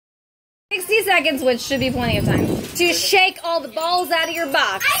60 seconds, which should be plenty of time, to shake all the balls out of your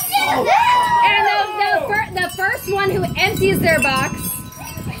box. And the first one who empties their box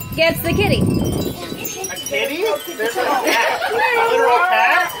gets the kitty. A kitty? There's a cat. A literal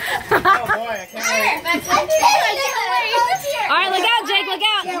cat? Oh boy, I can't wait. Alright, look out, Jake, look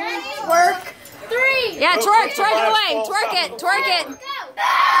out. Twerk. 3. Yeah, twerk it away. Twerk it.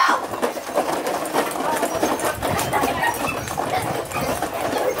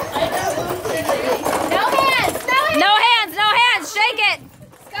 No hands, shake it.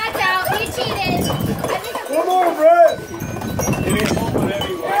 Scott's out, he cheated. Come on, Brett. It ain't moving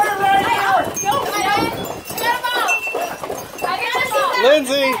anyway.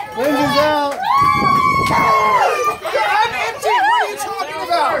 Lindsay's out. I'm empty. What are you talking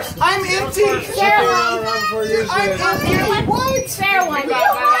about? I'm empty. Sarah won. I'm empty. What? Sarah won. 2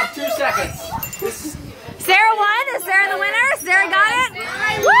 seconds. Sarah won. Is Sarah the winner? Sarah got it.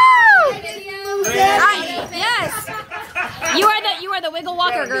 Woo! Yes. You are the Wiggle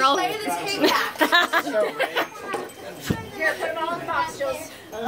Walker girl. Play this game back.